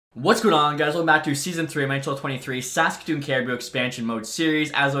What's going on, guys? Welcome back to Season 3 of NHL 23 Saskatoon Caribou Expansion Mode Series.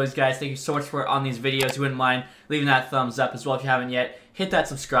 As always, guys, thank you so much for on these videos. If you wouldn't mind leaving that thumbs up as well if you haven't yet. Hit that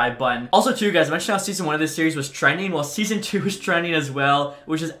subscribe button. Also, too, guys, I mentioned how Season 1 of this series was trending. Well, Season 2 is trending as well,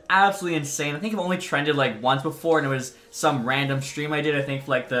 which is absolutely insane. I think I've only trended like once before, and it was some random stream I did, I think,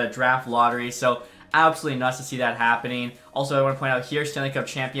 for like the draft lottery. So, absolutely nuts to see that happening. Also, I want to point out here, Stanley Cup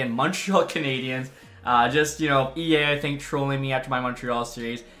Champion, Montreal Canadiens. EA, I think, trolling me after my Montreal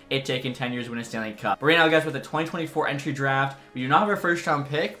series. It taking 10 years to win a Stanley Cup. But right now, guys, with the 2024 entry draft, we do not have our first round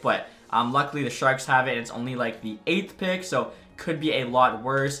pick, but luckily the Sharks have it, and it's only like the 8th pick, so could be a lot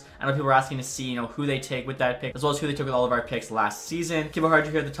worse. I know people are asking to see, who they take with that pick, as well as who they took with all of our picks last season. Kevin Harder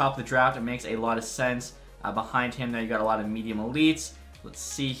here at the top of the draft. It makes a lot of sense. Behind him there, you got a lot of medium elites. Let's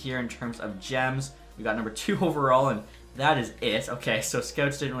see here in terms of gems. We got number 2 overall, and that is it. Okay, so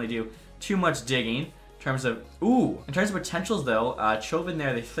scouts didn't really do too much digging. In terms of potentials though, Chauvin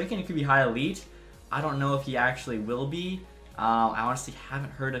there, they're thinking he could be high elite. I don't know if he actually will be. I honestly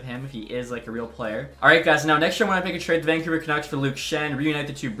haven't heard of him if he is like a real player. Alright guys, now next year I'm going to make a trade the Vancouver Canucks for Luke Schenn, reunite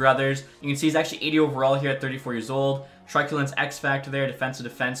the two brothers. You can see he's actually 80 overall here at 34 years old. Truculence X Factor there, defensive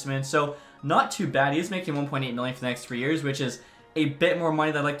defenseman. So not too bad. He is making $1.8 million for the next 3 years, which is a bit more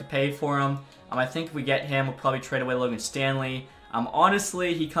money that I'd like to pay for him. I think if we get him, we'll probably trade away Logan Stanley.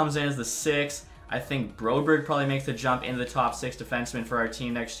 Honestly, he comes in as the 6th. I think Broberg probably makes the jump into the top 6 defensemen for our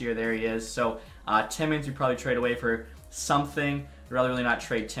team next year. There he is. So Timmins we probably trade away for something. I'd rather really not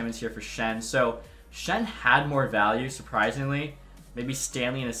trade Timmins here for Schenn. So Schenn had more value, surprisingly. Maybe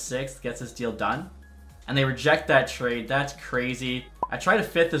Stanley in a 6th gets this deal done. And they reject that trade. That's crazy. I tried a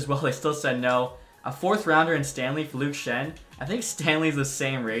 5th as well. They still said no. A 4th rounder in Stanley for Luke Schenn. I think Stanley's the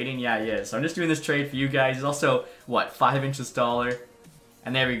same rating. Yeah, he is. So I'm just doing this trade for you guys. He's also, what, 5 inches taller?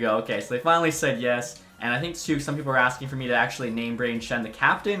 And there we go. Okay, so they finally said yes. And I think, too, some people are asking for me to actually name Braden Schenn the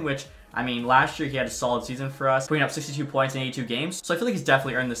captain, which, I mean, last year he had a solid season for us, putting up 62 points in 82 games. So I feel like he's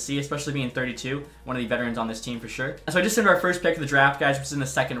definitely earned the C, especially being 32, one of the veterans on this team for sure. And so I just did our first pick of the draft, guys, which is in the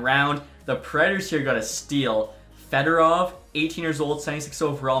 2nd round. The Predators here got a steal. Fedorov, 18 years old, 76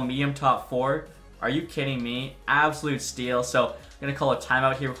 overall, medium top 4. Are you kidding me? Absolute steal. So I'm going to call a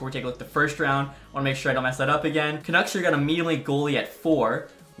timeout here before we take a look at the first round. I want to make sure I don't mess that up again. Canucks here got a medium goalie at 4.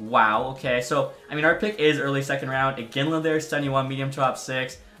 Wow, okay. So, I mean, our pick is early 2nd round. Iginla there, 71, medium top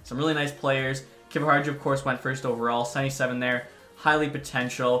 6. Some really nice players. Kevin Harder, of course, went 1st overall. 77 there. Highly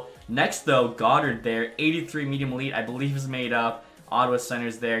potential. Next, though, Goddard there. 83 medium elite, I believe is made up. Ottawa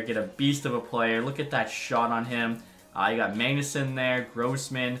centers there. Get a beast of a player. Look at that shot on him. You got Magnuson there.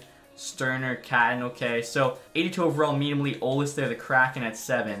 Grossman. Sterner, Catton, okay, so 82 overall medium elite, Olis there, the Kraken at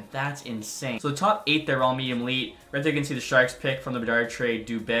 7. That's insane. So the top 8 there are all medium elite. Right there you can see the Sharks pick from the Bedard trade,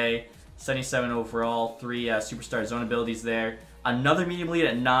 Dubé, 77 overall, 3 superstar zone abilities there. Another medium elite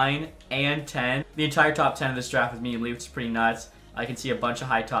at 9 and 10. The entire top 10 of this draft is medium elite, which is pretty nuts. I can see a bunch of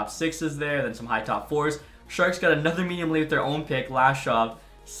high top 6s there, then some high top 4s. Sharks got another medium elite with their own pick, Lashov,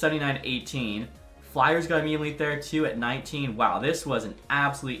 79-18. Flyers got a medium elite there too at 19. Wow, this was an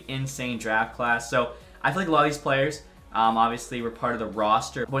absolutely insane draft class. So I feel like a lot of these players, obviously, were part of the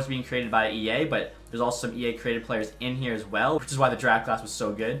roster of what's being created by EA, but there's also some EA created players in here as well, which is why the draft class was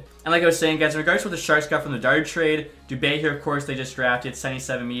so good. And like I was saying, guys, in regards to what the Sharks got from the Dart trade, Dubé here, of course, they just drafted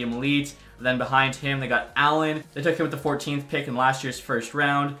 77 medium elite. Then behind him, they got Allen. They took him with the 14th pick in last year's 1st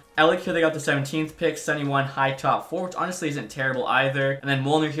round. Ellick here, they got the 17th pick, 71 high top 4, which honestly isn't terrible either. And then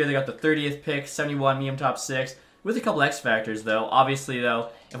Molnar here, they got the 30th pick, 71 medium top 6, with a couple X factors though. Obviously though,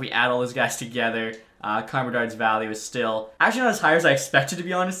 if we add all those guys together, Connor Bedard's value is still actually not as high as I expected, to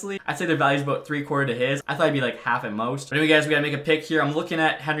be honestly. I'd say their value is about 3/4 to his. I thought it'd be like half at most. But anyway, guys, we gotta make a pick here. I'm looking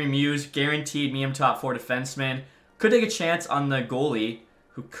at Henry Muse, guaranteed medium top 4 defenseman. Could take a chance on the goalie,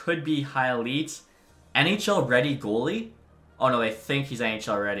 who could be high elite. NHL ready goalie? Oh no, they think he's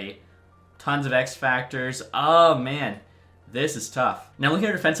NHL ready. Tons of X factors. Oh man, this is tough. Now looking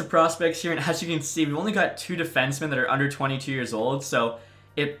at our defensive prospects here, and as you can see, we've only got 2 defensemen that are under 22 years old, so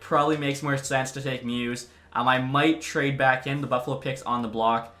it probably makes more sense to take Muse. I might trade back in the Buffalo picks on the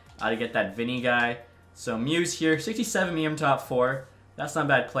block to get that Vinny guy. So Muse here, 67 medium top 4. That's not a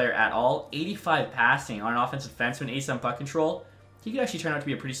bad player at all. 85 passing on an offensive defenseman, 87 puck control. He could actually turn out to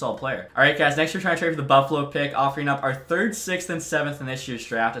be a pretty solid player. Alright guys, next we're trying to trade for the Buffalo pick, offering up our 3rd, 6th, and 7th in this year's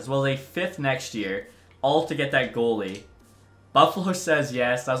draft, as well as a 5th next year, all to get that goalie. Buffalo says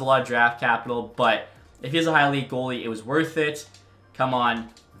yes, that was a lot of draft capital, but if he's a high elite goalie, it was worth it. Come on,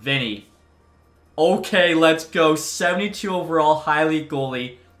 Vinny. Okay, let's go. 72 overall, high elite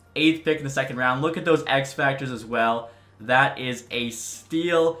goalie, 8th pick in the 2nd round. Look at those X factors as well. That is a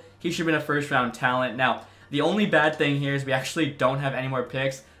steal. He should have been a 1st round talent. Now, the only bad thing here is we actually don't have any more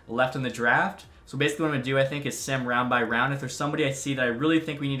picks left in the draft. So basically what I'm going to do, I think, is sim round by round. If there's somebody I see that I really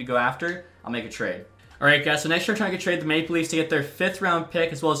think we need to go after, I'll make a trade. Alright guys, so next year I'm trying to trade the Maple Leafs to get their 5th round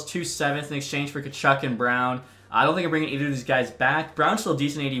pick as well as 2 7th in exchange for Tkachuk and Brown. I don't think I'm bringing either of these guys back. Brown's still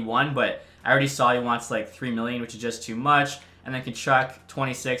decent 81, but I already saw he wants like $3 million, which is just too much. And then Tkachuk,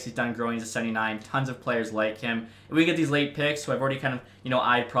 26, he's done growing, he's a 79. Tons of players like him. If we get these late picks, who I've already kind of,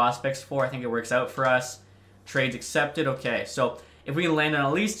 eyed prospects for, I think it works out for us. Trades accepted. Okay, so if we can land on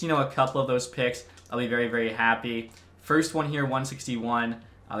at least, a couple of those picks, I'll be very, very happy. First one here, 161.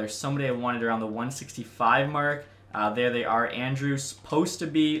 There's somebody I wanted around the 165 mark. There they are. Andrew's supposed to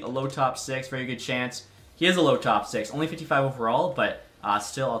be a low top 6, very good chance. He is a low top 6, only 55 overall, but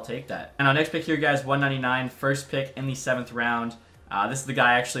still, I'll take that. And our next pick here, guys, 199, first pick in the 7th round. This is the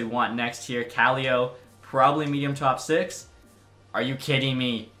guy I actually want next here. Kallio, probably medium top 6. Are you kidding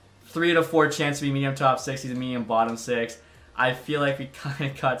me? 3 out of 4 chance to be medium top 6. He's a medium bottom 6. I feel like we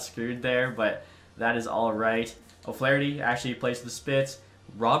kind of got screwed there, but that is all right. O'Flaherty actually plays for the Spits.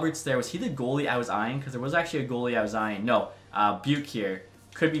 Roberts there, was he the goalie I was eyeing? Because there was actually a goalie I was eyeing. No, Buke here.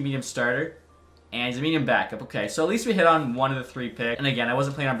 Could be medium starter. And he's a medium backup. Okay, so at least we hit on one of the 3 picks. And again, I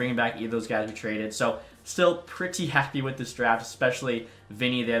wasn't planning on bringing back either of those guys we traded. So still pretty happy with this draft, especially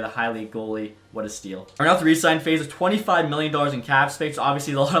Vinny there, the high league goalie. What a steal. We're now at the re-sign phase of $25 million in cap space.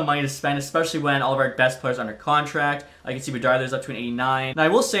 Obviously, a lot of money to spend, especially when all of our best players are under contract. I can see Bedard there's up to an 89. Now, I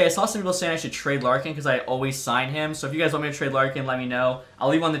will say, I saw some people saying I should trade Larkin because I always sign him. So if you guys want me to trade Larkin, let me know. I'll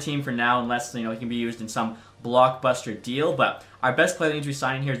leave him on the team for now unless, he can be used in some blockbuster deal. But our best player that needs to be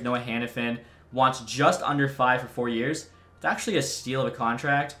signing here is Noah Hannafin. Wants just under 5 for 4 years. It's actually a steal of a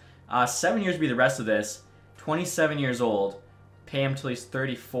contract. 7 years would be the rest of this. 27 years old. Pay him till he's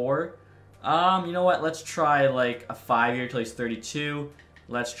 34. You know what? Let's try like a 5-year till he's 32.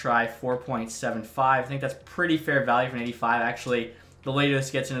 Let's try 4.75. I think that's pretty fair value for an 85. Actually, the later this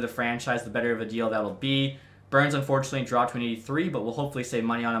gets into the franchise, the better of a deal that'll be. Burns, unfortunately, dropped to an 83, but we'll hopefully save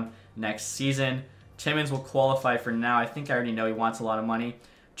money on him next season. Timmins will qualify for now. I think I already know he wants a lot of money.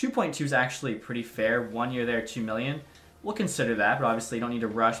 2.2 is actually pretty fair. 1 year there, $2 million. We'll consider that, but obviously you don't need to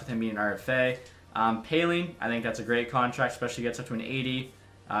rush with him being an RFA. Paling, I think that's a great contract, especially gets up to an 80.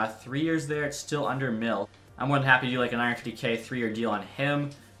 3 years there, it's still under mil. I'm more than happy to do like an 950K 3-year deal on him.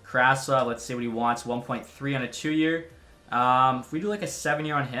 Krasa, let's see what he wants. 1.3 on a 2-year. If we do like a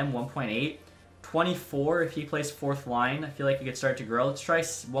 7-year on him, 1.8. 24 if he plays 4th line. I feel like he could start to grow. Let's try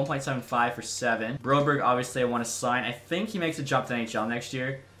 1.75 for 7. Broberg, obviously I want to sign. I think he makes a jump to NHL next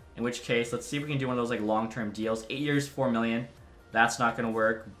year. In which case, let's see if we can do one of those like long-term deals. 8 years, $4 million. That's not going to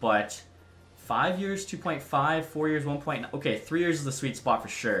work, but 5 years, 2.5, 4 years, 1. Okay, 3 years is the sweet spot for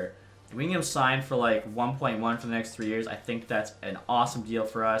sure. If we can get him signed for like 1.1 for the next 3 years, I think that's an awesome deal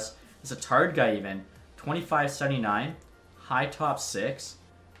for us. It's a Tard guy even. 25.79, high top 6.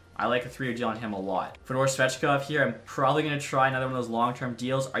 I like a 3-year deal on him a lot. Fedor Svechkov here, I'm probably going to try another one of those long-term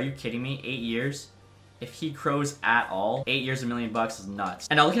deals. Are you kidding me? 8 years? If he grows at all, 8 years, $1 million is nuts.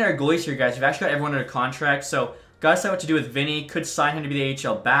 And now looking at our goalies here, guys, we've actually got everyone under contract, so gotta decide what to do with Vinny. Could sign him to be the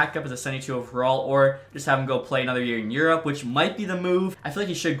AHL backup as a 72 overall, or just have him go play another year in Europe, which might be the move. I feel like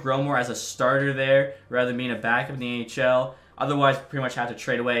he should grow more as a starter there, rather than being a backup in the AHL. Otherwise, we pretty much have to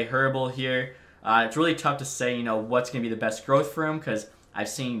trade away Herbal here. It's really tough to say, what's going to be the best growth for him, because I've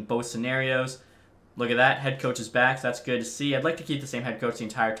seen both scenarios. Look at that, head coach is back, so that's good to see. I'd like to keep the same head coach the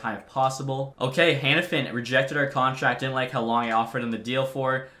entire time if possible. Okay, Hannafin rejected our contract, didn't like how long I offered him the deal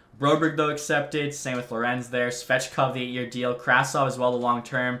for. Broberg, though, accepted, same with Lorenz there. Svechkov, the 8-year deal. Krasov as well, the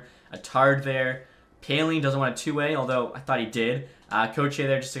long-term. Atard there. Paling doesn't want a 2-way, although I thought he did. Coach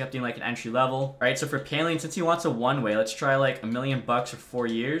there just accepting like an entry level. Alright, so for Paling, since he wants a 1-way, let's try like $1 million for 4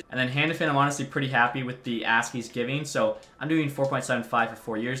 years. And then Hannafin, I'm honestly pretty happy with the ask he's giving, so I'm doing 4.75 for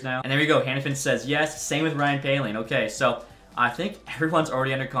 4 years now. And there we go, Hannafin says yes, same with Ryan Paling. Okay, so I think everyone's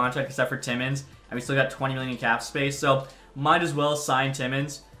already under contract except for Timmins, and we still got $20 million in cap space, so might as well sign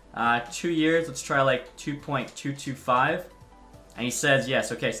Timmins. 2 years, let's try like 2.225. And he says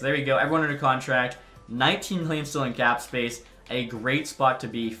yes. Okay, so there we go, everyone under contract. 19 million still in cap space. A great spot to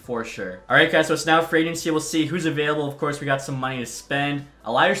be for sure. Alright guys, so it's now free agency. We'll see who's available. Of course, we got some money to spend.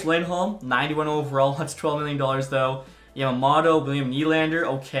 Elias Lindholm, 91 overall. That's $12 million though. Yamamoto, William Nylander,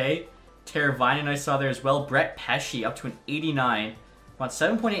 okay. Teravainen I saw there as well. Brett Pesce up to an 89. About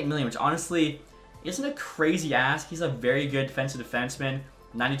 7.8 million, which honestly isn't a crazy ask. He's a very good defensive defenseman.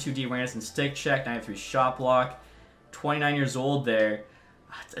 92 D awareness and stick check, 93 shot block. 29 years old there.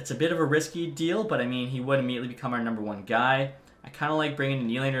 It's a bit of a risky deal, but I mean, he would immediately become our #1 guy. I kind of like bringing in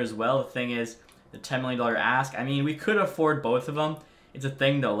Nylander as well. The thing is, the $10 million ask. I mean, we could afford both of them. It's a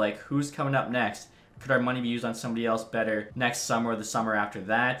thing, though. Like, who's coming up next? Could our money be used on somebody else better next summer or the summer after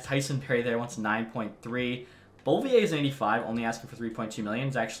that? Tyson Perry there wants 9.3. Beauvillier is an 85, only asking for 3.2 million.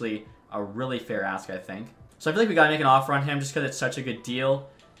 It's actually a really fair ask, I think. So I feel like we got to make an offer on him just because it's such a good deal.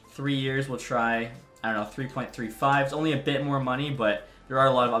 3 years, we'll try, I don't know, 3.35. It's only a bit more money, but there are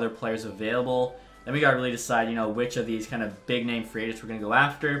a lot of other players available. Then we got to really decide, you know, which of these kind of big name free agents we're going to go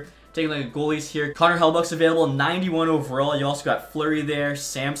after. Taking a look at goalies here. Connor Hellebuyck's available, 91 overall. You also got Fleury there,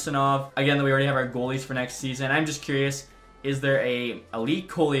 Samsonov. Again, we already have our goalies for next season. I'm just curious, is there a elite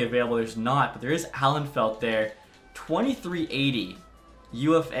goalie available? There's not, but there is Allenfelt there. 2380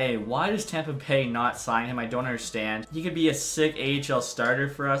 UFA. Why does Tampa Bay not sign him? I don't understand. He could be a sick AHL starter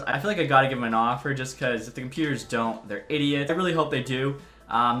for us. I feel like I got to give him an offer just because if the computers don't, they're idiots. I really hope they do.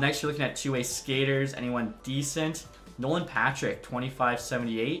 Next, you're looking at two-way skaters. Anyone decent? Nolan Patrick,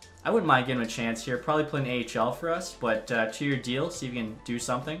 2578. I wouldn't mind giving him a chance here. Probably playing AHL for us, but 2-year deal. See if we can do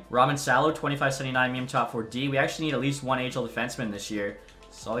something. Robin Salo, 2579, medium top 4D. We actually need at least one AHL defenseman this year,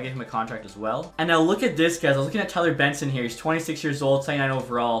 so I'll give him a contract as well. And now look at this, guys. I was looking at Tyler Benson here. He's 26 years old, 29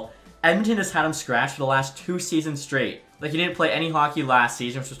 overall. Edmonton has had him scratched for the last 2 seasons straight. Like, he didn't play any hockey last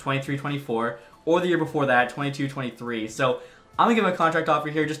season, which was 23-24, or the year before that, 22-23. So I'm going to give him a contract offer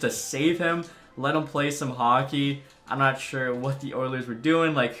here just to save him, let him play some hockey. I'm not sure what the Oilers were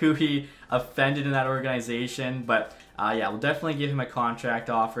doing, like who he offended in that organization. But yeah, we'll definitely give him a contract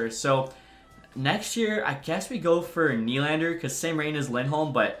offer. So next year, I guess we go for Nylander, because same rating as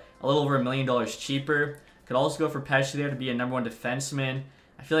Lindholm, but a little over $1 million cheaper. Could also go for Pesce there to be a #1 defenseman.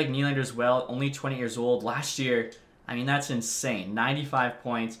 I feel like Nylander as well, only 20 years old. Last year, I mean, that's insane. 95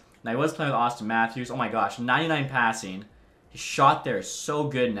 points. Now, he was playing with Austin Matthews. Oh my gosh, 99 passing. His shot there is so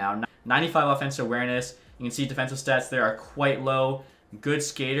good now. 95 offensive awareness. You can see defensive stats there are quite low. Good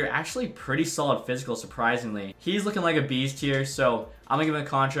skater. Actually pretty solid physical, surprisingly. He's looking like a beast here, so I'm going to give him a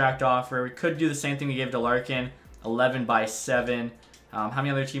contract offer. We could do the same thing we gave to Larkin. 11/7. How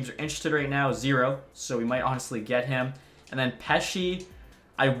many other teams are interested right now? 0. So we might honestly get him. And then Pesce,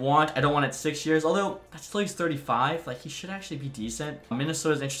 I don't want it 6 years, although that's still he's 35. Like, he should actually be decent.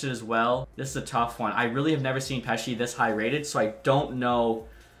 Minnesota's interested as well. This is a tough one. I really have never seen Pesce this high rated, so I don't know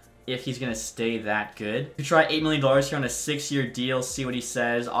if he's going to stay that good. We try $8 million here on a 6-year deal, see what he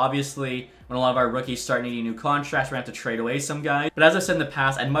says. Obviously, when a lot of our rookies start needing new contracts, we're going to have to trade away some guys. But as I've said in the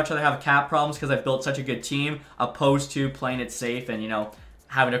past, I'd much rather have cap problems because I've built such a good team, opposed to playing it safe and, you know,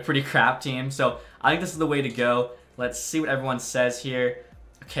 having a pretty crap team. So I think this is the way to go. Let's see what everyone says here.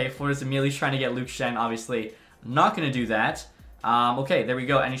 Okay, Florida's immediately trying to get Luke Shen. Obviously, not going to do that. Okay, there we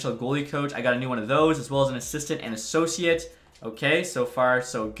go. NHL goalie coach. I got a new one of those, as well as an assistant and associate. Okay, so far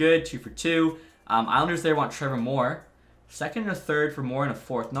so good. 2 for 2. Islanders there want Trevor Moore. 2nd and a 3rd for Moore and a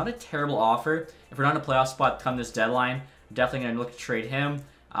 4th. Not a terrible offer. If we're not in a playoff spot come this deadline, definitely going to look to trade him.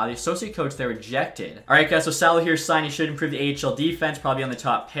 The associate coach there rejected. All right, guys, so Salo here signed. He should improve the AHL defense, probably on the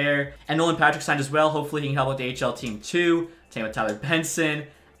top pair. And Nolan Patrick signed as well. Hopefully he can help with the AHL team too. Same with Tyler Benson.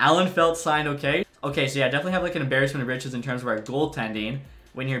 Allenfelt signed, okay. Okay, so yeah, definitely have like an embarrassment of riches in terms of our goaltending.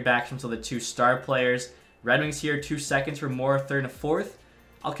 Waiting here back from the 2 star players. Red Wings here, 2 seconds for Moore, 3rd and a 4th.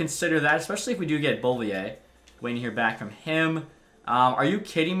 I'll consider that, especially if we do get Beauvillier. Waiting to hear back from him. Are you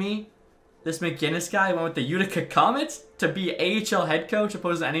kidding me? This McGinnis guy went with the Utica Comets to be AHL head coach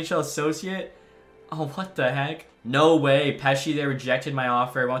opposed to NHL associate? Oh, what the heck? No way. Pesce, they rejected my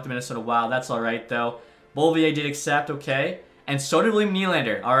offer. I went to Minnesota Wild. That's all right, though. Beauvillier did accept, okay. And so did William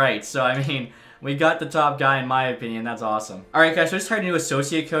Nylander. All right, so, I mean, we got the top guy, in my opinion. That's awesome. All right, guys, so I just hired a new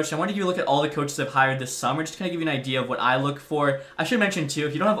associate coach. I want to give you a look at all the coaches I've hired this summer, just to kind of give you an idea of what I look for. I should mention, too,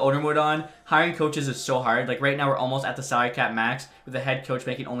 if you don't have owner mode on, hiring coaches is so hard. Like, right now, we're almost at the salary cap max, with the head coach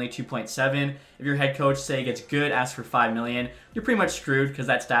making only 2.7. If your head coach, say, gets good, asks for $5 million, you're pretty much screwed, because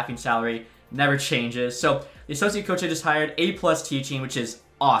that staffing salary never changes. So, the associate coach I just hired, A+ teaching, which is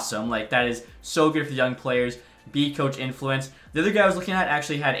awesome. Like, that is so good for the young players. B, coach influence. The other guy I was looking at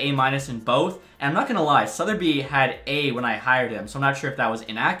actually had A- in both. And I'm not going to lie, Sotheby had A when I hired him. So I'm not sure if that was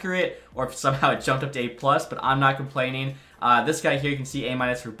inaccurate or if somehow it jumped up to A+, but I'm not complaining. This guy here, you can see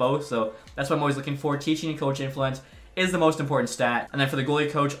A- for both. So that's what I'm always looking for. Teaching and coach influence is the most important stat. And then for the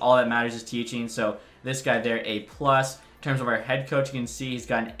goalie coach, all that matters is teaching. So this guy there, A+. In terms of our head coach, you can see he's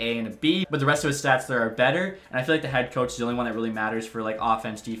got an A and a B. But the rest of his stats there are better. And I feel like the head coach is the only one that really matters for like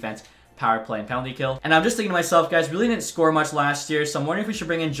offense, defense, power play, and penalty kill. And I'm just thinking to myself, guys, really didn't score much last year, so I'm wondering if we should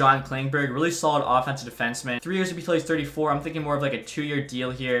bring in John Klingberg, really solid offensive defenseman. 3 years until he's 34. I'm thinking more of like a 2-year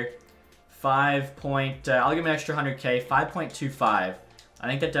deal here. I'll give him an extra 100K, 5.25. I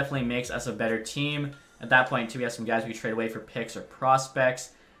think that definitely makes us a better team. At that point, too, we have some guys we could trade away for picks or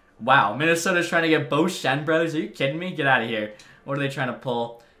prospects. Wow, Minnesota's trying to get Bo Shen brothers. Are you kidding me? Get out of here. What are they trying to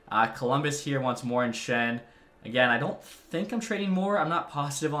pull? Columbus here wants more in Shen. Again, I don't think I'm trading more. I'm not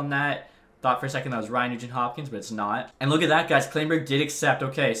positive on that. Thought for a second that was Ryan Nugent-Hopkins, but it's not. And look at that, guys. Klingberg did accept.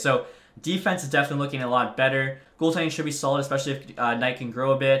 Okay, so defense is definitely looking a lot better. Goaltending should be solid, especially if Knight can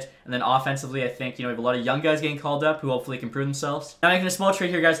grow a bit. And then offensively, I think, we have a lot of young guys getting called up who hopefully can prove themselves. Now making a small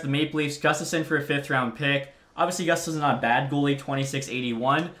trade here, guys, to the Maple Leafs. Gustafsson for a 5th round pick. Obviously, Gustafsson's not a bad goalie,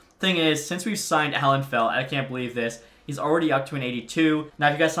 26.81. Thing is, since we've signed Allenfelt, I can't believe this, he's already up to an 82. Now,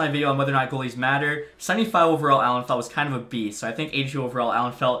 if you guys saw my video on whether or not goalies matter, 75 overall Allenfelt was kind of a beast. So I think 82 overall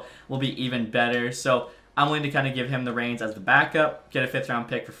Allenfelt will be even better. So I'm willing to kind of give him the reins as the backup. Get a 5th round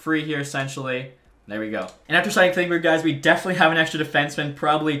pick for free here, essentially. There we go. And after signing Klingberg, guys, we definitely have an extra defenseman,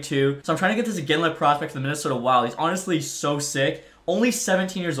 probably 2. So I'm trying to get this Iginla prospect for the Minnesota Wild. He's honestly so sick. Only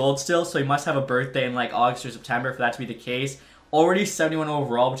 17 years old still, so he must have a birthday in like August or September for that to be the case. Already 71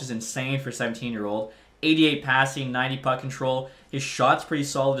 overall, which is insane for a 17-year-old. 88 passing, 90 puck control. His shot's pretty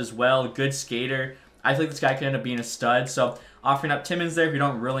solid as well. Good skater. I think this guy could end up being a stud. So offering up Timmins there, who we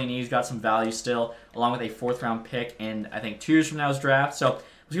don't really need. He's got some value still, along with a 4th round pick in, I think, 2 years from now's draft. So we'll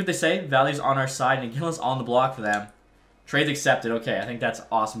see what they say. Value's on our side, and Iginla's on the block for them. Trades accepted. Okay, I think that's an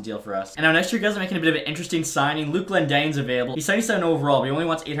awesome deal for us. And now next year, guys, I'm making a bit of an interesting signing. Luke Glendening's available. He's 77 overall, but he only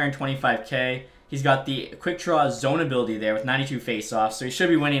wants 825K. He's got the quick draw zone ability there with 92 faceoffs, so he should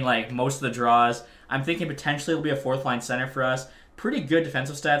be winning like most of the draws. I'm thinking potentially it'll be a 4th line center for us. Pretty good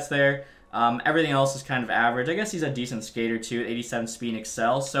defensive stats there. Everything else is kind of average. I guess he's a decent skater too, 87 speed and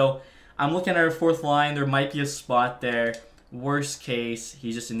excel. So I'm looking at our 4th line. There might be a spot there. Worst case,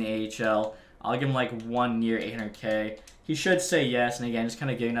 he's just in the AHL. I'll give him like 1 year, 800K. He should say yes, and again, just kind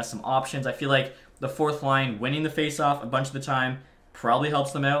of giving us some options. I feel like the 4th line winning the faceoff a bunch of the time probably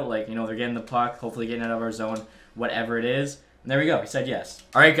helps them out. Like, they're getting the puck, hopefully getting out of our zone, whatever it is. And there we go. He said yes.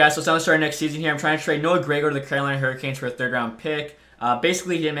 All right, guys, so it's time to start next season here. I'm trying to trade Noah Gregor to the Carolina Hurricanes for a 3rd round pick.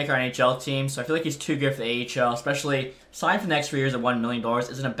 Basically, he didn't make our NHL team, so I feel like he's too good for the AHL, especially signed for the next 3 years at $1 million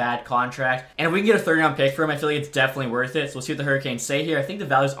isn't a bad contract. And if we can get a 3rd round pick for him, I feel like it's definitely worth it. So we'll see what the Hurricanes say here. I think the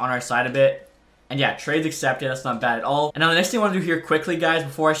value's on our side a bit. And yeah, trades accepted. That's not bad at all. And now the next thing I want to do here quickly, guys,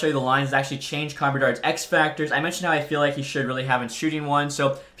 before I show you the lines, is actually change Connor Bedard's X factors. I mentioned how I feel like he should really have in shooting one.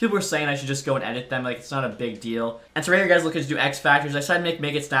 So people were saying I should just go and edit them. Like, it's not a big deal. And so right here, guys, look at do X factors. I decided to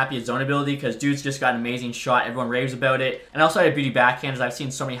make it snappy at zone ability because dude's just got an amazing shot. Everyone raves about it. And I also had a beauty backhand, as I've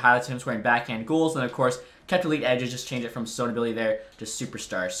seen so many highlights of him scoring backhand goals. And of course, kept elite edges, just change it from zone ability there to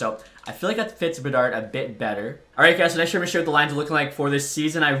superstar. So I feel like that fits Bedard a bit better. Alright, guys, so next year I'm going to show you what the lines are looking like for this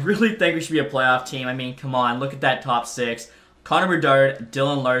season. I really think we should be a playoff team. I mean, come on, look at that top 6. Connor Bedard,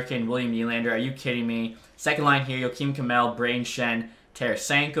 Dylan Larkin, William Nylander. Are you kidding me? Second line here, Joakim Kamel, Braden Shen,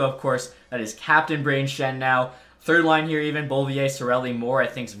 Tarasenko, of course. That is Captain Braden Shen now. Third line here even, Beauvillier, Sorelli, Moore, I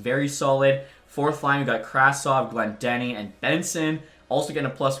think is very solid. Fourth line, we've got Krasov, Glendening, and Benson. Also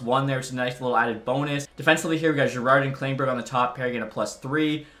getting a +1 there, which is a nice little added bonus. Defensively here, we got Girard and Klingberg on the top pair, getting a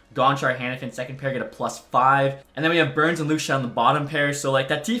 +3. Gonchar, Hannafin, second pair, get a +5. And then we have Burns and Luke Shaw on the bottom pair. So, like,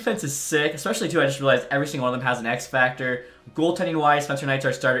 that defense is sick. Especially, too, I just realized every single one of them has an X factor. Goaltending-wise, Spencer Knight's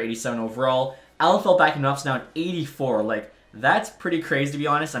our starter, 87 overall. Allenfelt backing up, so now an 84. Like, that's pretty crazy, to be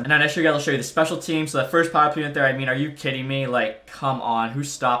honest. And now next year, guys, I'll show you the special team. So, that first power play unit there, I mean, are you kidding me? Like, come on. Who's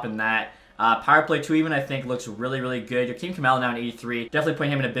stopping that? Power play 2 even, I think, looks really, really good. Joakim Kamel now an 83. Definitely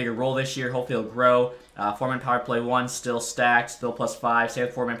putting him in a bigger role this year. Hopefully he'll grow. 4-man power play 1, still stacked, still +5. Same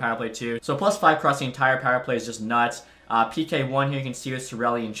with 4-man power play 2. So +5 across the entire power play is just nuts. PK 1 here, you can see with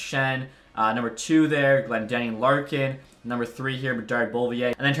Sorelli and Shen. Number 2 there, Glendening, Larkin. Number 3 here, Bedard, Beauvillier.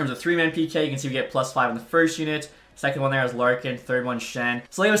 And then in terms of 3-man PK, you can see we get +5 on the first unit. Second one there is Larkin. Third one, Shen.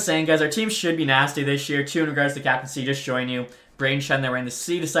 So like I was saying, guys, our team should be nasty this year. 2 in regards to captaincy, just showing you. Braden Shen there in the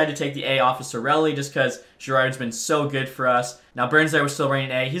C decided to take the A off of Sorelli just because Girard's been so good for us. Now Burns there was still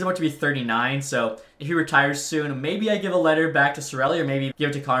wearing A. He's about to be 39, so if he retires soon, maybe I give a letter back to Sorelli or maybe give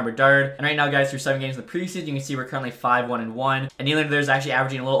it to Connor Bedard. And right now, guys, through 7 games in the preseason, you can see we're currently 5-1-1. And Nylander there's actually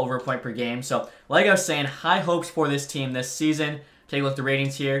averaging a little over a point per game. So like I was saying, high hopes for this team this season. Take a look at the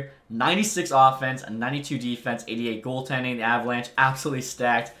ratings here. 96 offense, 92 defense, 88 goaltending. The Avalanche absolutely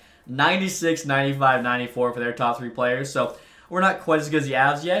stacked. 96, 95, 94 for their top 3 players. So we're not quite as good as the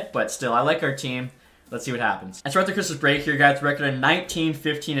Avs yet, but still, I like our team. Let's see what happens. And so at the Christmas break here, guys, record of 19,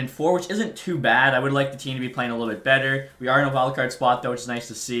 15, and 4, which isn't too bad. I would like the team to be playing a little bit better. We are in a wildcard spot, though, which is nice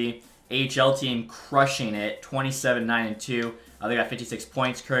to see. AHL team crushing it, 27, 9, and 2. They got 56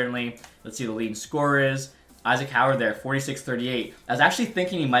 points currently. Let's see who the leading scorer is. Isaac Howard there, 46-38. I was actually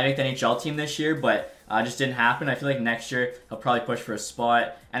thinking he might make the NHL team this year, but Just didn't happen. I feel like next year he'll probably push for a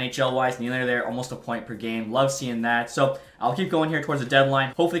spot. NHL-wise, Nylander there, almost a point per game. Love seeing that. So I'll keep going here towards the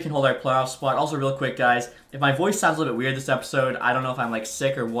deadline. Hopefully can hold our playoff spot. Also, real quick, guys, if my voice sounds a little bit weird this episode, I don't know if I'm like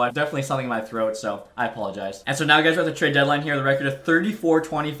sick or what. Definitely something in my throat, so I apologize. And so now, guys, we're at the trade deadline here. The record of 34,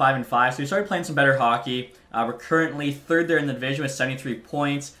 25, and 5. So we started playing some better hockey. We're currently third there in the division with 73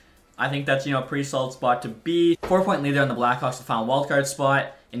 points. I think that's, a pretty solid spot to be. 4-point lead there on the Blackhawks, the final wildcard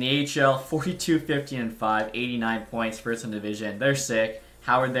spot. In the AHL, 42, 15, and 5, 89 points, first in the division. They're sick.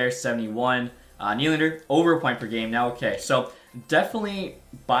 Howard there, 71. Nylander, over a point per game now. Okay, so definitely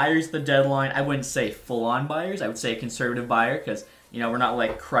buyers the deadline. I wouldn't say full-on buyers. I would say conservative buyer because, we're not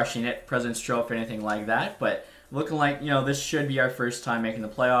like crushing it, President's Trophy or anything like that. But looking like, this should be our first time making the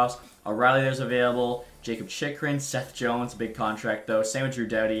playoffs. O'Reilly there's available. Jacob Chikrin, Seth Jones, big contract though. Same with Drew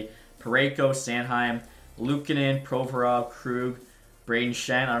Doughty. Parayko, Sanheim, Luukkonen, Provorov, Krug, Braden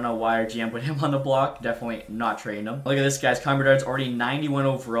Shen. I don't know why our GM put him on the block. Definitely not trading him. Look at this, guys. Connor Bedard's already 91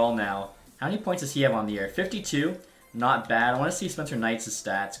 overall now. How many points does he have on the year? 52. Not bad. I want to see Spencer Knight's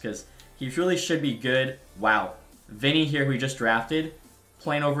stats because he really should be good. Wow. Vinny here, who we just drafted,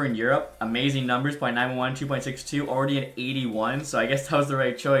 playing over in Europe. Amazing numbers. 0.91, 2.62. Already an 81. So I guess that was the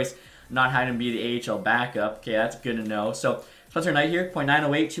right choice, not having him be the AHL backup. Okay, that's good to know. So Spencer Knight here,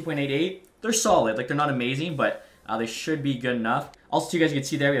 0.908, 2.88. They're solid. Like, they're not amazing, but they should be good enough. Also, you guys can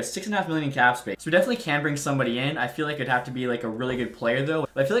see there, we have $6.5 million in cap space. So we definitely can bring somebody in. I feel like it'd have to be like a really good player though.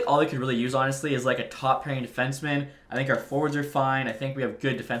 But I feel like all we could really use, honestly, is like a top pairing defenseman. I think our forwards are fine. I think we have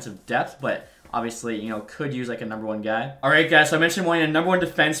good defensive depth, but obviously, could use like a #1 guy. All right, guys, so I mentioned wanting a #1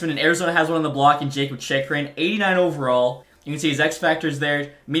 defenseman, and Arizona has one on the block in Jacob Chikrin, 89 overall. You can see his X factors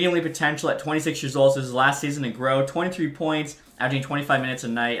there, mediumly potential at 26 years old, so this is his last season to grow. 23 points, averaging 25 minutes a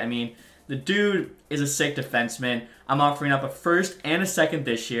night. I mean, the dude is a sick defenseman. I'm offering up a first and a second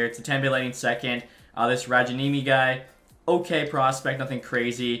this year. It's a Tampa Bay Lightning second. This Rajanimi guy, okay prospect, nothing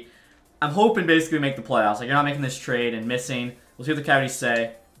crazy. I'm hoping basically we make the playoffs. Like, you're not making this trade and missing. We'll see what the Coyotes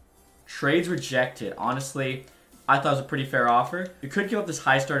say. Trades rejected. Honestly, I thought it was a pretty fair offer. We could give up this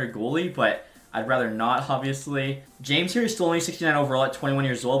high starter goalie, but I'd rather not, obviously. James here is still only 69 overall at 21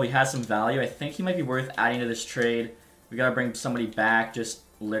 years old. He has some value. I think he might be worth adding to this trade. We got to bring somebody back. Just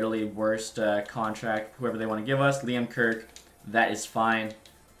literally worst contract, whoever they want to give us. Liam Kirk, that is fine. Do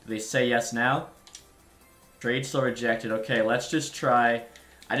they say yes now? Trade still rejected. Okay, let's just try.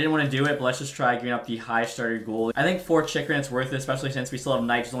 I didn't want to do it, but let's just try giving up the high starter goal. I think for Chikrin it's worth it, especially since we still have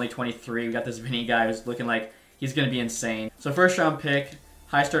Knight, who's only 23. We got this Vinny guy who's looking like he's going to be insane. So first round pick,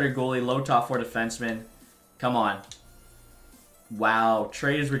 high starter goalie, low top 4 defenseman. Come on. Wow,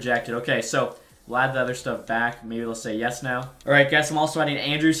 trade is rejected. Okay, so we'll add the other stuff back. Maybe they'll say yes now. All right, guys, I'm also adding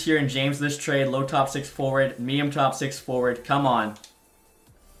Andrews here and James this trade. Low top 6 forward, medium top 6 forward. Come on.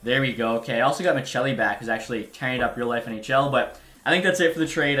 There we go. Okay, I also got Michelli back, who's actually carrying it up real life NHL, but I think that's it for the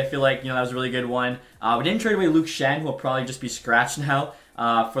trade. I feel like, that was a really good one. We didn't trade away Luke Shen, who will probably just be scratched now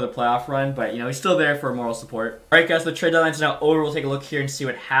for the playoff run, but, he's still there for moral support. All right, guys, the trade deadline is now over. We'll take a look here and see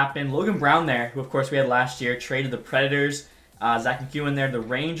what happened. Logan Brown there, who, of course, we had last year, traded the Predators. Zach McEwen there, the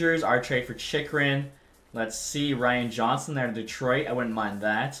Rangers. Our trade for Chikrin. Let's see, Ryan Johnson there to Detroit. I wouldn't mind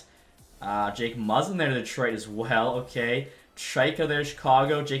that. Jake Muslin there to Detroit as well. Okay. Trica there,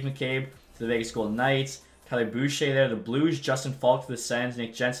 Chicago. Jake McCabe to the Vegas Golden Knights. Tyler Boucher there, the Blues. Justin Falk to the Sens.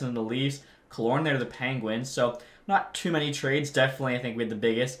 Nick Jensen to the Leafs. Killorn there to the Penguins. So, not too many trades. Definitely, I think we had the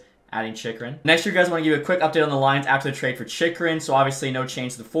biggest, adding Chikrin. Next year, guys, I want to give you a quick update on the lines after the trade for Chikrin. So, obviously, no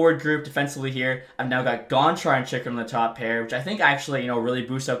change to the forward group. Defensively here, I've now got Gonchar and Chikrin on the top pair, which I think actually, really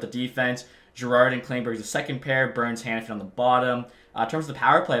boosts out the defense. Gerard and Klingberg's the second pair. Burns, Hanifin on the bottom. In terms of the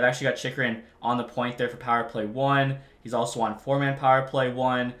power play, I've actually got Chikrin on the point there for power play 1. He's also on 4-man power play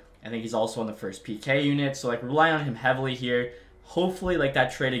 1. I think he's also on the first PK unit. So, relying on him heavily here. Hopefully,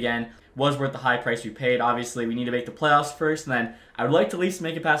 that trade again was worth the high price we paid. Obviously, we need to make the playoffs first, and then I would like to at least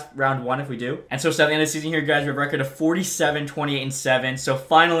make it past round 1 if we do. And so, at the end of the season here, guys, we have a record of 47, 28, and 7. So,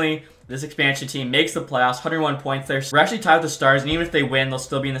 finally, this expansion team makes the playoffs, 101 points there. So we're actually tied with the Stars, and even if they win, they'll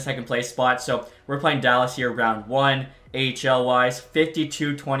still be in the second place spot. So, we're playing Dallas here round 1, AHL-wise,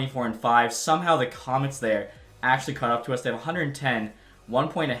 52, 24, and 5. Somehow, the Comets there actually caught up to us. They have 110, 1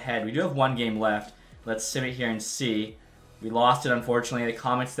 point ahead. We do have 1 game left. Let's sim it here and see. We lost it, unfortunately. The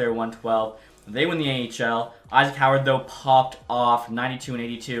Comets there, 112. They win the AHL. Isaac Howard, though, popped off, 92 and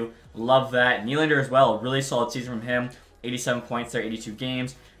 82. Love that. Nylander as well. Really solid season from him. 87 points there, 82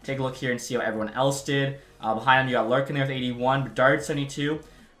 games. Take a look here and see how everyone else did. Behind him, you got Larkin there with 81. Bedard, 72.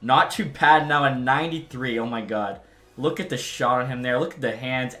 Not too bad now at 93. Oh, my God. Look at the shot on him there. Look at the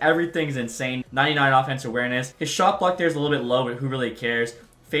hands. Everything's insane. 99 offensive awareness. His shot block there is a little bit low, but who really cares?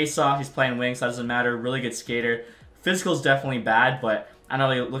 Face off, he's playing wing, so that doesn't matter. Really good skater. Physical is definitely bad, but I'm not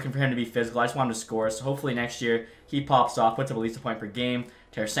really looking for him to be physical. I just want him to score, so hopefully next year he pops off, puts up at least a point per game.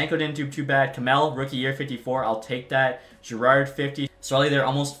 Tarasenko didn't do too bad. Kamel, rookie year, 54. I'll take that. Girard, 50. Sarli there,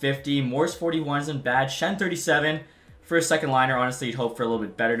 almost 50. Morse, 41 isn't bad. Shen, 37. For a second liner, honestly, you'd hope for a little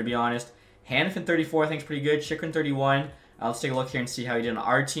bit better, to be honest. Hanifin, 34, I think is pretty good. Chikrin, 31. Let's take a look here and see how he did on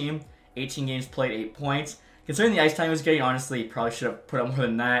our team. 18 games played, 8 points. Considering the ice time he was getting, honestly, probably should have put up more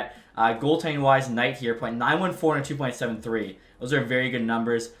than that. Goaltending-wise, Knight here, .914 and 2.73. Those are very good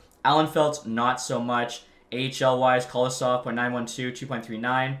numbers. Allenfeld's not so much. AHL-wise, Kolosov, .912,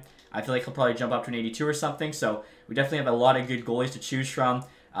 2.39. I feel like he'll probably jump up to an 82 or something, so we definitely have a lot of good goalies to choose from.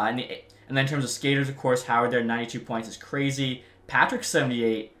 And then in terms of skaters, of course, Howard there, 92 points is crazy. Patrick,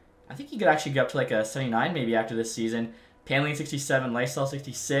 78. I think he could actually get up to like a 79 maybe after this season. Panling, 67. Lysell,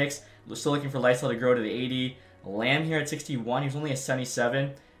 66. We're still looking for Lysell to grow to the 80. Lamb here at 61. He was only a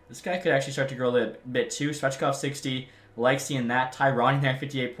 77. This guy could actually start to grow a little bit too. Svechkov, 60. Like seeing that. Tyrone there,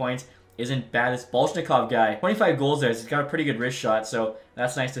 58 points. Isn't bad. This Bolshnikov guy, 25 goals there. He's got a pretty good wrist shot, so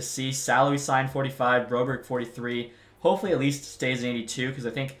that's nice to see. Salary signed, 45. Broberg, 43. Hopefully at least stays in 82, because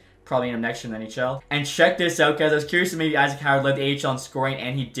I think probably in him next year in the NHL. And check this out, guys. I was curious if maybe Isaac Howard led the AHL in scoring,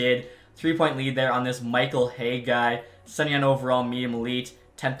 and he did. 3-point lead there on this Michael Hay guy. 79 overall, medium elite.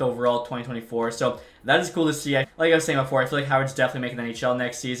 10th overall, 2024. So that is cool to see. Like I was saying before, I feel like Howard's definitely making the NHL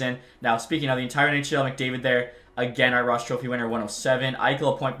next season. Now, speaking of the entire NHL, McDavid there. Again, our Ross Trophy winner, 107.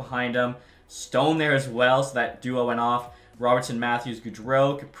 Eichel a point behind him. Stone there as well, so that duo went off. Robertson, Matthews,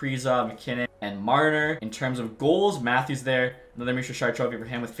 Gaudreau, Kaprizov, McKinnon, and Marner. In terms of goals, Matthews there. Another Misha Shard Trophy for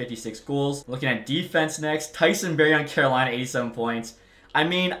him with 56 goals. Looking at defense next. Tyson Barrie on Carolina, 87 points. I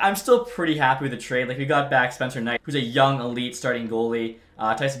mean, I'm still pretty happy with the trade. Like, we got back Spencer Knight, who's a young, elite starting goalie.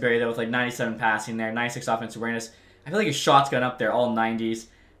 Tyson Barrie there with like 97 passing there, 96 offensive awareness. I feel like his shots got up there, all 90s.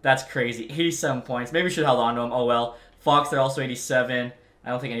 That's crazy. 87 points. Maybe we should have held on to him. Oh well. Fox there also 87. I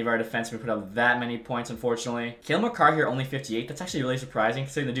don't think any of our defensemen put up that many points, unfortunately. Cale Makar here, only 58. That's actually really surprising,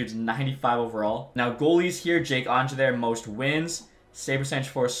 considering the dude's 95 overall. Now, goalies here, Jake Anja there, most wins. Save percentage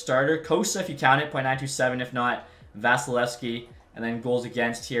for a starter. Kosa, if you count it, .927. If not, Vasilevsky. And then goals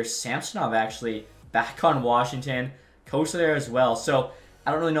against here, Samsonov actually back on Washington. Kosa there as well. So,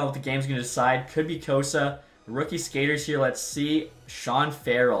 I don't really know what the game's going to decide. Could be Kosa. Rookie skaters here, let's see. Sean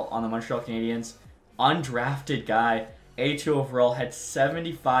Farrell on the Montreal Canadiens. Undrafted guy. 82 overall, had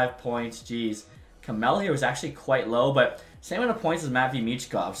 75 points. Jeez. Kamel here was actually quite low, but same amount of points as Matvei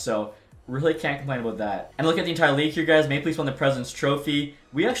Michkov, so really can't complain about that. And look at the entire league here, guys. Maple Leafs won the President's Trophy.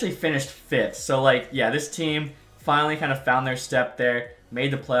 We actually finished 5th, so like, yeah, this team finally kind of found their step there.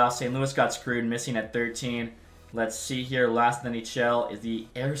 Made the playoffs. St. Louis got screwed, missing at 13. Let's see here. Last in the NHL is the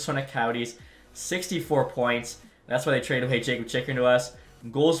Arizona Coyotes. 64 points. That's why they traded away Jacob Chikrin to us.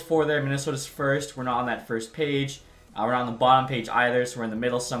 Goals for there. Minnesota's first. We're not on that first page. We're not on the bottom page either, so we're in the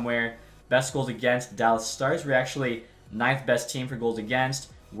middle somewhere. Best goals against, Dallas Stars. We're actually 9th best team for goals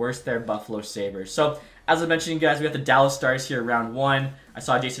against. Worst there, Buffalo Sabres. So, as I mentioned, guys, we got the Dallas Stars here round 1. I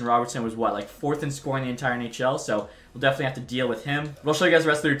saw Jason Robertson was, what, like 4th in scoring the entire NHL, so we'll definitely have to deal with him. But I'll show you guys the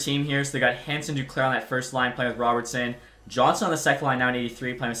rest of their team here. So they got Hanson, Duclair on that first line playing with Robertson. Johnson on the second line now at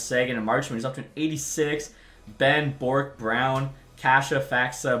 83, playing with Sagan and Marchman. He's up to an 86. Ben, Bork, Brown, Kasha,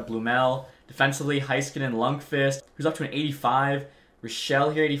 Faxa, Blumel. Defensively, Heiskanen, Lundqvist, who's up to an 85.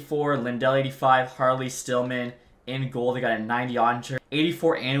 Rochelle here, 84. Lindell, 85. Harley, Stillman. In goal, they got a 90 Ottinger.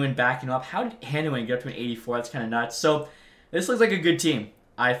 84, Anuin backing up. How did Anuin get up to an 84? That's kind of nuts. So, this looks like a good team.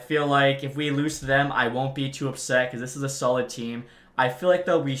 I feel like if we lose to them, I won't be too upset because this is a solid team. I feel like,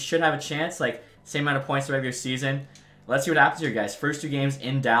 though, we should have a chance. Like, same amount of points the regular season. Let's see what happens here, guys. First 2 games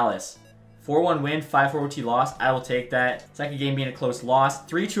in Dallas. 4-1 win, 5-4 OT loss. I will take that. Second game being a close loss.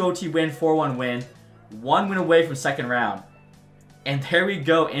 3-2 OT win, 4-1 win. 1 win away from second round. And there we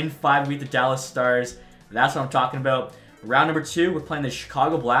go. In 5, we beat the Dallas Stars. That's what I'm talking about. Round number 2, we're playing the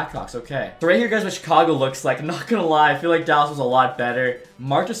Chicago Blackhawks. Okay. So right here, guys, what Chicago looks like. I'm not going to lie. I feel like Dallas was a lot better.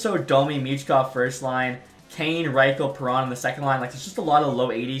 Marchessault, Domi, Michkov first line. Kane, Reichel, Perron on the second line. Like, there's just a lot of low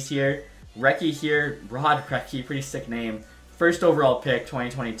 80s here. Recchi here. Rod Recchi. Pretty sick name. First overall pick,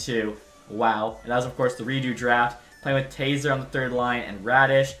 2022. Wow. And that was, of course, the redo draft. Playing with Taser on the third line and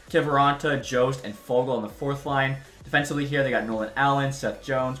Radish. Kiviranta, Jost, and Fogel on the fourth line. Defensively here, they got Nolan Allen, Seth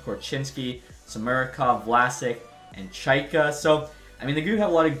Jones, Korchinski, Samarikov, Vlasic, and Chaika. So, I mean, they do have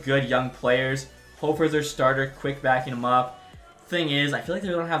a lot of good young players. Hofer's their starter, quick backing them up. Thing is, I feel like they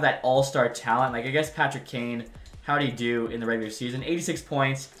don't have that all-star talent. Like, I guess Patrick Kane, how'd he do in the regular season? 86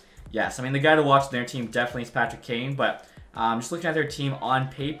 points. Yes, I mean, the guy to watch on their team definitely is Patrick Kane, but Just looking at their team on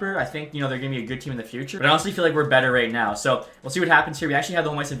paper, I think, they're going to be a good team in the future. But I honestly feel like we're better right now. So we'll see what happens here. We actually have the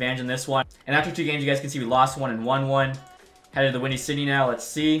home ice advantage in this one. And after 2 games, you guys can see we lost 1 and won 1. Headed to the Windy City now. Let's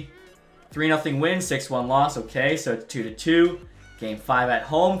see. 3-0 win, 6-1 loss. Okay, so it's 2-2. Game 5 at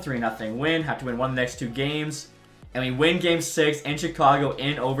home, 3-0 win. Have to win 1 of the next 2 games. And we win Game 6 in Chicago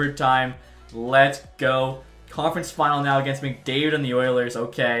in overtime. Let's go. Conference final now against McDavid and the Oilers.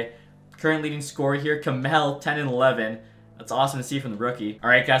 Okay. Current leading scorer here, Kamel, 10 and 11. That's awesome to see from the rookie. All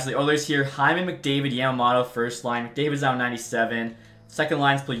right, guys, so the Oilers here, Hyman, McDavid, Yamamoto, first line. McDavid's now 97. Second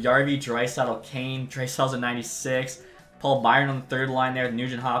line's Puljujarvi, Draisaitl, Kane. Draisaitl's at 96. Paul Byron on the third line there.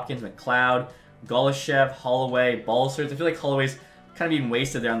 Nugent Hopkins, McLeod, Golishev, Holloway, Balsers. I feel like Holloway's kind of being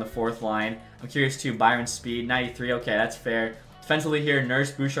wasted there on the fourth line. I'm curious too. Byron's speed, 93. Okay, that's fair. Defensively here,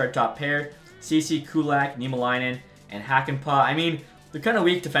 Nurse, Bouchard, top pair. CC, Kulak, Niemelainen, and Hakanpää. I mean, they're kind of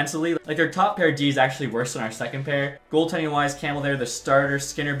weak defensively. Like, their top pair D is actually worse than our second pair. Goaltending-wise, Campbell there, the starter.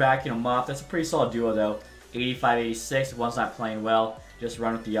 Skinner back, Mop. That's a pretty solid duo, though. 85-86. If one's not playing well, just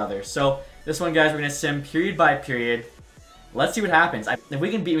run with the other. So, this one, guys, we're going to sim period by period. Let's see what happens. If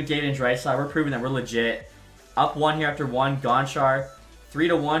we can beat McDavid and Draisaitl, we're proving that we're legit. Up 1 here after 1, Gonchar.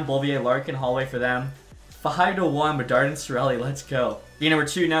 3-1, Beauvillier, Larkin, Holloway for them. 5-1, Bedard and Cirelli. Let's go. Game number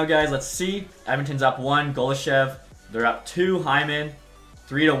 2 now, guys. Let's see. Edmonton's up 1, Golishev. They're up 2, Hyman.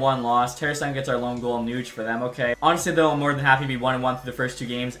 3-1 loss. Tarasenko gets our lone goal. Nuge for them. Okay. Honestly, though, I'm more than happy to be 1-1 through the first 2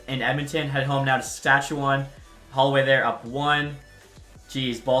 games in Edmonton. Head home now to Saskatchewan. Holloway there up 1.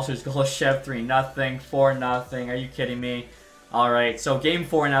 Jeez, Balsers, Golishev 3-0, 4-0. Are you kidding me? Alright, so game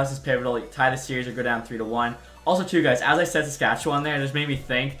 4 now, this is pivotal. Tie the series or go down 3-1. Also, too, guys, as I said Saskatchewan there, this made me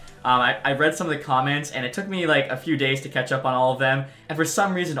think. I read some of the comments, and it took me like a few days to catch up on all of them. And for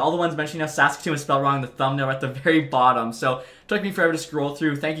some reason, all the ones mentioning how Saskatoon was spelled wrong in the thumbnail at the very bottom. So it took me forever to scroll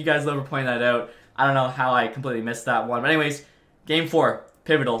through. Thank you guys, though, for pointing that out. I don't know how I completely missed that one. But anyways, game 4,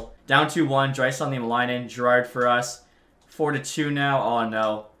 pivotal. Down 2-1, Draisaitl, Niemelainen, Girard for us. 4-2 now. Oh,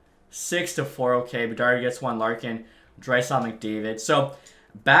 no. 6-4, okay. Bedard gets 1, Larkin. Draisaitl, McDavid. So,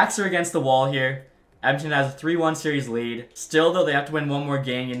 backs are against the wall here. Edmonton has a 3-1 series lead. Still, though, they have to win 1 more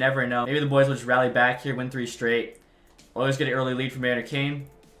game. You never know. Maybe the boys will just rally back here, win 3 straight. Oilers get an early lead from Maynard Kane.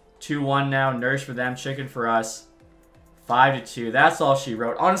 2-1 now. Nurse for them. Chicken for us. 5-2. That's all she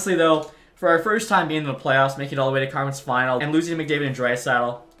wrote. Honestly, though, for our first time being in the playoffs, making it all the way to conference final, and losing to McDavid and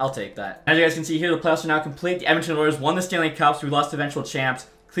Draisaitl, I'll take that. As you guys can see here, the playoffs are now complete. The Edmonton Oilers won the Stanley Cup, so we lost to eventual champs.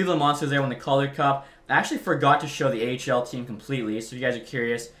 Cleveland Monsters there won the Calder Cup. I actually forgot to show the AHL team completely, so if you guys are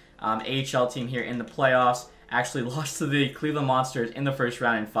curious, AHL team here in the playoffs actually lost to the Cleveland Monsters in the first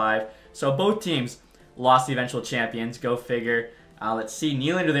round in 5. So both teams lost the eventual champions. Go figure. Let's see.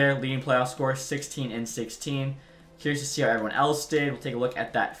 Nylander there, leading playoff score, 16-16. Curious to see how everyone else did. We'll take a look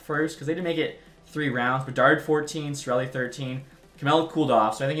at that first, because they did make it 3 rounds. Bedard 14, Cirelli 13. Kamel cooled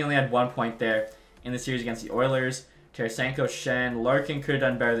off, so I think he only had 1 point there in the series against the Oilers. Tarasenko, Shen, Larkin could have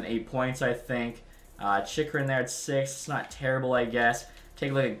done better than 8 points, I think. Chikrin there at 6. It's not terrible, I guess.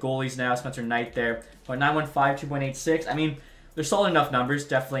 Take a look at goalies now. Spencer Knight there. 0.915, 2.86. I mean, they're solid enough numbers.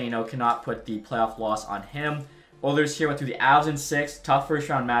 Definitely, cannot put the playoff loss on him. Oilers here went through the Avs in 6. Tough first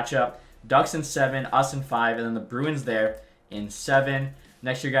round matchup. Ducks in 7, us in 5, and then the Bruins there in 7.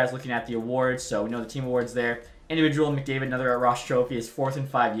 Next year, guys, looking at the awards. So we know the team awards there. Individual, McDavid, another Ross Trophy, is 4th in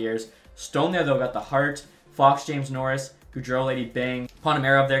 5 years. Stone there, though, got the Hart. Fox, James Norris. Gaudreau, Lady Bing.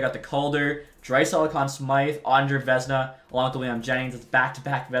 Ponomarev there got the Calder. Draisaitl, Conn Smythe. Andre Vezina, along with William Jennings. It's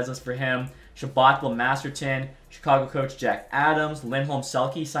back-to-back Vezinas for him. Shabbat, Masterton. Chicago coach Jack Adams. Lindholm,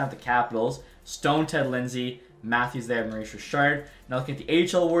 Selke signed with the Capitals. Stone, Ted Lindsay. Matthews there, Maurice Richard. Now looking at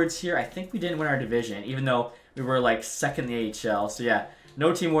the AHL awards here, I think we didn't win our division, even though we were like 2nd in the AHL. So yeah,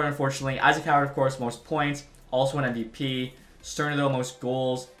 no team award unfortunately. Isaac Howard, of course, most points. Also won MVP. Sterner, though, most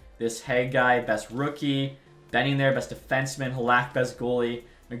goals. This Haig guy, best rookie. Benning there, best defenseman. Halak, best goalie.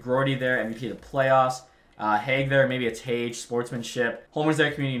 McGroarty there, MVP of the playoffs. Haig there, maybe it's Hage, sportsmanship. Holman's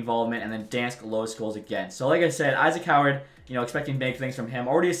there, community involvement. And then Dansk, lowest goals again. So like I said, Isaac Howard, expecting big things from him.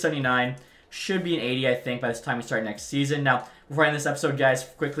 Already a 79. Should be an 80, I think, by this time we start next season. Now, before I end this episode, guys,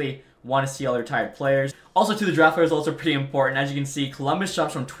 quickly want to see all the retired players. Also, too, the draft results are pretty important. As you can see, Columbus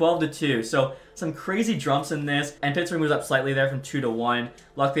jumps from 12-2, so some crazy jumps in this. And Pittsburgh moves up slightly there from 2-1.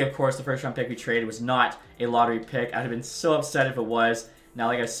 Luckily, of course, the first round pick we traded was not a lottery pick. I'd have been so upset if it was. Now,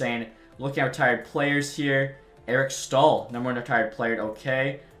 like I was saying, looking at retired players here, Eric Stahl, #1 retired player,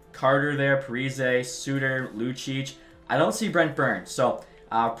 okay. Carter there, Parise, Suter, Lucic. I don't see Brent Burns, so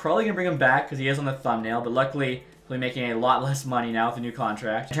probably going to bring him back because he is on the thumbnail, but luckily he'll be making a lot less money now with the new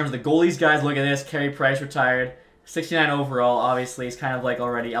contract. In terms of the goalies, guys, look at this. Carey Price retired. 69 overall, obviously. He's kind of like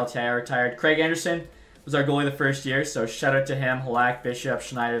already LTIR retired. Craig Anderson, was our goalie the first year, so shout out to him, Halak, Bishop,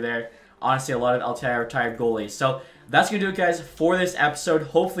 Schneider there. Honestly, a lot of LTI retired goalies. So that's going to do it, guys, for this episode.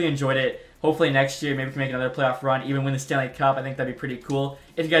 Hopefully you enjoyed it. Hopefully next year, maybe we can make another playoff run, even win the Stanley Cup. I think that'd be pretty cool.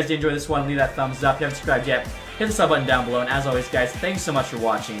 If you guys did enjoy this one, leave that thumbs up. If you haven't subscribed yet, hit the sub button down below. And as always, guys, thanks so much for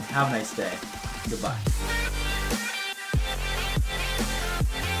watching. Have a nice day. Goodbye.